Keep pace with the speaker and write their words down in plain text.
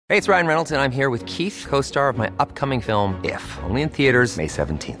Hey, it's Ryan Reynolds, and I'm here with Keith, co-star of my upcoming film, If, only in theaters May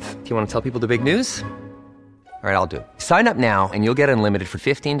 17th. Do you want to tell people the big news? All right, I'll do it. Sign up now and you'll get unlimited for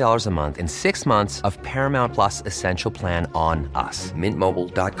 $15 a month and 6 months of Paramount Plus Essential Plan on us.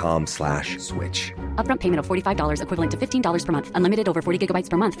 MintMobile.com/switch. Upfront payment of $45 equivalent to $15 per month. Unlimited over 40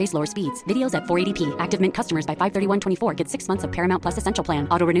 gigabytes per month. Face lower speeds. Videos at 480p. Active Mint customers by 531.24 get 6 months of Paramount Plus Essential Plan.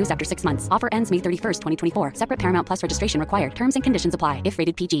 Auto renews after 6 months. Offer ends May 31st, 2024. Separate Paramount Plus registration required. Terms and conditions apply if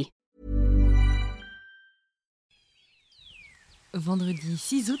rated PG. Vendredi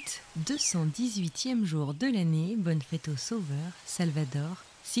 6 août, 218e jour de l'année, bonne fête aux sauveurs, Salvador,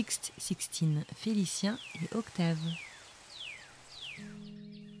 Sixte, Sixtine, Félicien et Octave.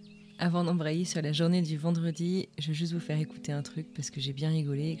 Avant d'embrayer sur la journée du vendredi, je veux juste vous faire écouter un truc parce que j'ai bien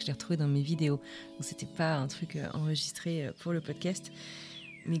rigolé et que je l'ai retrouvé dans mes vidéos. Donc c'était pas un truc enregistré pour le podcast,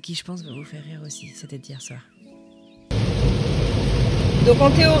 mais qui je pense va vous faire rire aussi, c'était d'hier soir. Donc en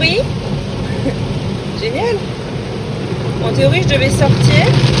théorie, génial. En théorie, je devais sortir.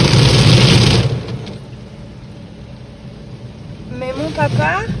 Mais mon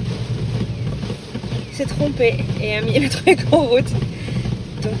papa s'est trompé et a mis le truc en route.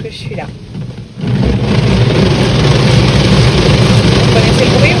 Donc je suis là. Vous connaissez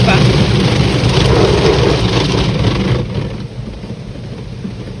le bruit ou pas?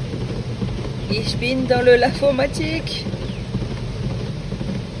 Ich bin dans le Lafomatique.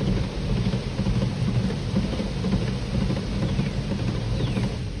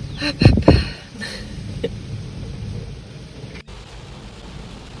 Ah papa.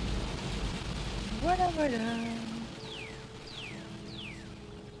 Voilà.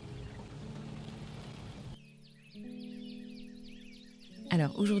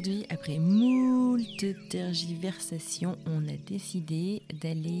 Alors aujourd'hui, après moult tergiversations, on a décidé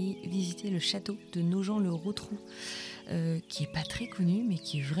d'aller visiter le château de Nogent-le-Rotrou, qui est pas très connu, mais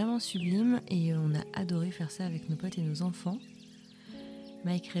qui est vraiment sublime, et on a adoré faire ça avec nos potes et nos enfants.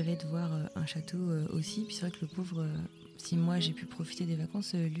 Mike rêvait de voir un château aussi, puis c'est vrai que le pauvre, si moi j'ai pu profiter des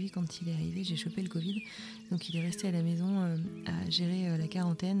vacances, lui quand il est arrivé j'ai chopé le Covid, donc il est resté à la maison à gérer la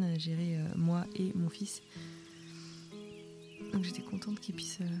quarantaine, à gérer moi et mon fils. Donc j'étais contente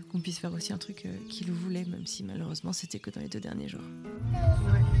qu'on puisse faire aussi un truc qu'il voulait, même si malheureusement c'était que dans les 2 derniers jours.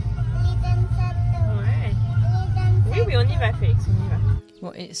 Ouais. Oui, on y va Félix, on y va.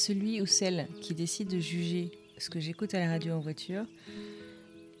 Bon, et celui ou celle qui décide de juger ce que j'écoute à la radio en voiture,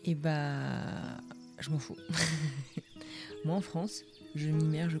 et je m'en fous. Moi en France, je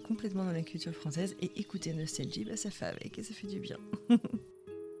m'immerge complètement dans la culture française et écouter Nostalgie, ça fait avec et ça fait du bien.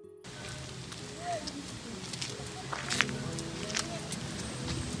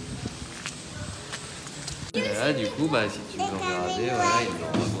 Et là, du coup, si tu veux regarder, voilà, ils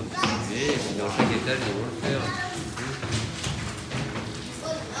l'ont redistribué, et puis dans chaque étage, ils vont le faire.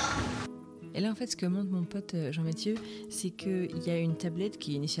 Et là, en fait, ce que montre mon pote Jean-Mathieu, c'est qu'il y a une tablette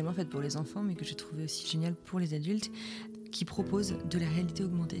qui est initialement faite pour les enfants, mais que j'ai trouvé aussi géniale pour les adultes, qui propose de la réalité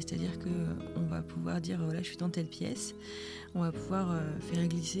augmentée. C'est-à-dire qu'on va pouvoir dire, voilà, je suis dans telle pièce, on va pouvoir faire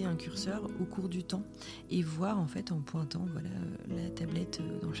glisser un curseur au cours du temps et voir, en fait, en pointant la tablette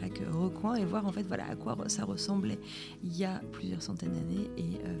dans chaque recoin et voir, en fait, à quoi ça ressemblait il y a plusieurs centaines d'années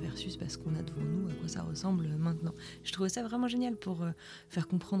et versus ce qu'on a devant nous, à quoi ça ressemble maintenant. Je trouvais ça vraiment génial pour faire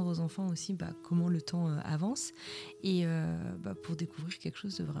comprendre aux enfants aussi comment le temps avance et pour découvrir quelque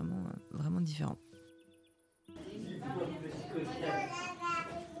chose de vraiment, vraiment différent.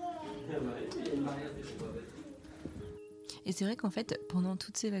 Et c'est vrai qu'en fait, pendant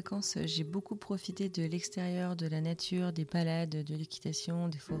toutes ces vacances, j'ai beaucoup profité de l'extérieur, de la nature, des balades, de l'équitation,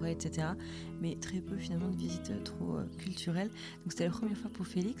 des forêts, etc. Mais très peu finalement de visites trop culturelles. Donc c'était la première fois pour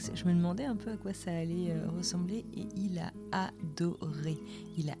Félix. Je me demandais un peu à quoi ça allait ressembler et il a adoré.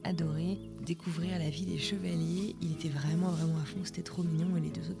 Il a adoré découvrir la vie des chevaliers. Il était vraiment, vraiment à fond. C'était trop mignon et les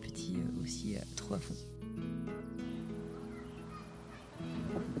 2 autres petits aussi trop à fond.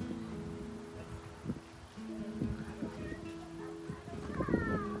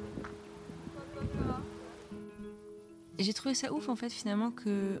 J'ai trouvé ça ouf en fait finalement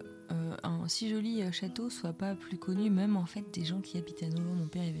que un si joli château soit pas plus connu même en fait des gens qui habitent à Nogent. Mon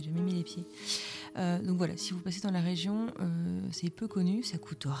père il avait jamais mis les pieds. Donc voilà, si vous passez dans la région, c'est peu connu, ça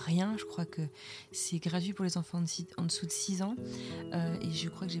coûte rien. Je crois que c'est gratuit pour les enfants en dessous de 6 ans et je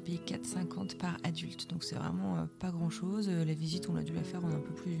crois que j'ai payé 4,50 par adulte. Donc c'est vraiment pas grand chose. La visite on a dû la faire en un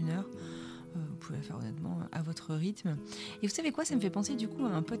peu plus d'1 heure. Vous pouvez la faire honnêtement à votre rythme. Et vous savez quoi, ça me fait penser du coup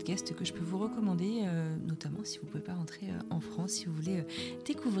à un podcast que je peux vous recommander, notamment si vous ne pouvez pas rentrer en France, si vous voulez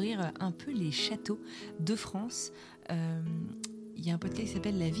découvrir un peu les châteaux de France. il y a un podcast qui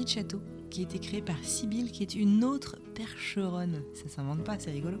s'appelle La vie de château, qui a été créé par Sybille, qui est une autre percheronne. Ça s'invente pas, c'est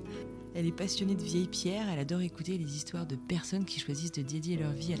rigolo. Elle est passionnée de vieilles pierres, elle adore écouter les histoires de personnes qui choisissent de dédier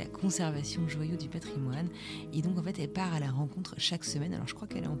leur vie à la conservation de joyaux du patrimoine. Et donc en fait, elle part à la rencontre chaque semaine, alors je crois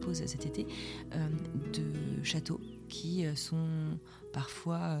qu'elle est en pause cet été, de châteaux qui sont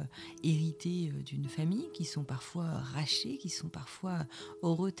parfois hérités d'une famille, qui sont parfois rachés, qui sont parfois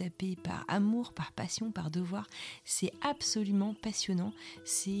retapés par amour, par passion, par devoir. C'est absolument passionnant,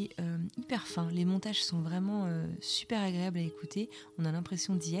 c'est hyper fin. Les montages sont vraiment super agréables à écouter, on a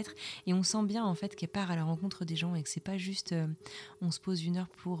l'impression d'y être et on sent bien en fait qu'elle part à la rencontre des gens et que c'est pas juste on se pose une heure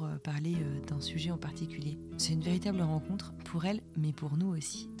pour parler d'un sujet en particulier. C'est une véritable rencontre pour elle, mais pour nous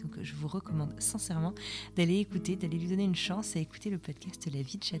aussi. Donc je vous recommande sincèrement d'aller écouter, d'aller lui donner une chance à écouter le podcast La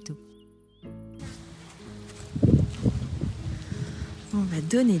vie de château. On va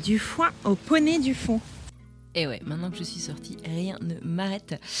donner du foin au poney du fond. Et ouais, maintenant que je suis sortie, rien ne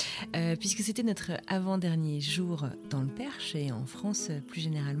m'arrête, puisque c'était notre avant-dernier jour dans le Perche et en France plus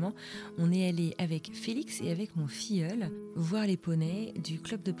généralement. On est allé avec Félix et avec mon filleul voir les poneys du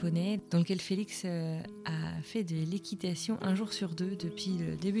club de poneys dans lequel Félix a fait de l'équitation un jour sur deux depuis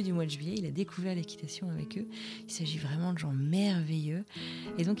le début du mois de juillet. Il a découvert l'équitation avec eux. Il s'agit vraiment de gens merveilleux.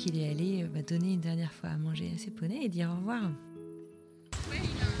 Et donc il est allé donner une dernière fois à manger à ses poneys et dire au revoir.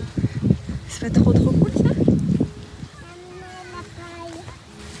 C'est pas trop cool ça?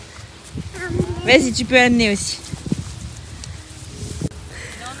 Vas-y, tu peux amener aussi.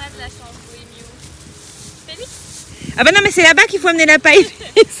 Là, on a de la chance, Bohémio. Félix? Ah bah non, mais c'est là-bas qu'il faut amener la paille.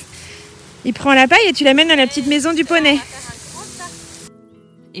 Il prend la paille et tu l'amènes dans la petite maison du poney.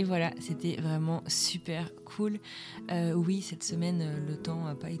 Et voilà, c'était vraiment super cool. Oui, cette semaine, le temps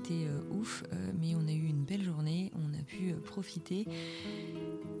n'a pas été ouf, mais on a eu une belle journée, on a pu profiter.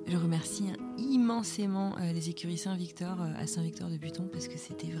 Je remercie immensément les écuries Saint-Victor à Saint-Victor-de-Buton parce que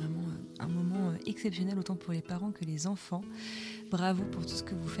c'était vraiment un moment exceptionnel autant pour les parents que les enfants. Bravo pour tout ce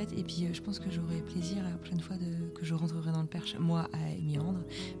que vous faites et puis je pense que j'aurai plaisir la prochaine fois que je rentrerai dans le Perche, moi à m'y rendre,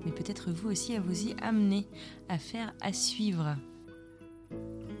 mais peut-être vous aussi à vous y amener, à faire, à suivre.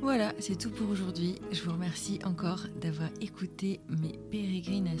 Voilà, c'est tout pour aujourd'hui. Je vous remercie encore d'avoir écouté mes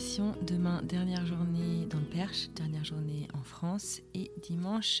pérégrinations. Demain, dernière journée dans le Perche, dernière journée en France et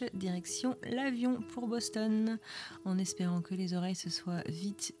dimanche, direction l'avion pour Boston. En espérant que les oreilles, ce soit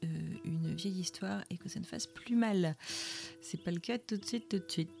vite une vieille histoire et que ça ne fasse plus mal. C'est pas le cas tout de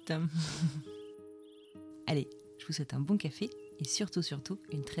suite. Allez, je vous souhaite un bon café et surtout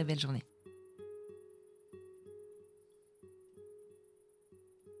une très belle journée.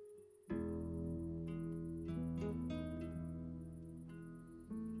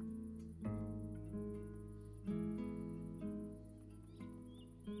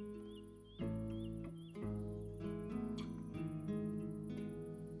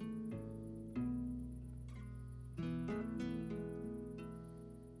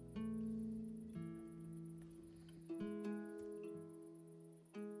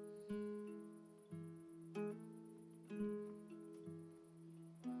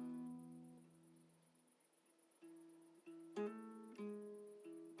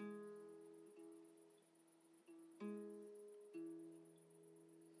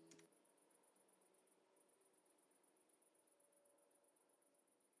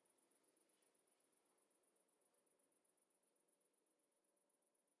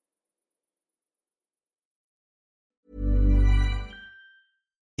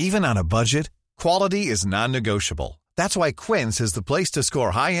 Even on a budget, quality is non-negotiable. That's why Quince is the place to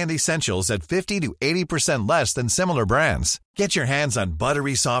score high-end essentials at 50 to 80% less than similar brands. Get your hands on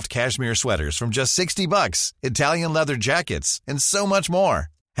buttery soft cashmere sweaters from just $60, Italian leather jackets, and so much more.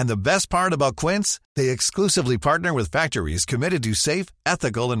 And the best part about Quince, they exclusively partner with factories committed to safe,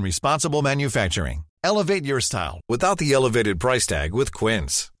 ethical, and responsible manufacturing. Elevate your style without the elevated price tag with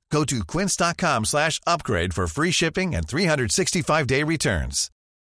Quince. Go to quince.com/upgrade for free shipping and 365-day returns.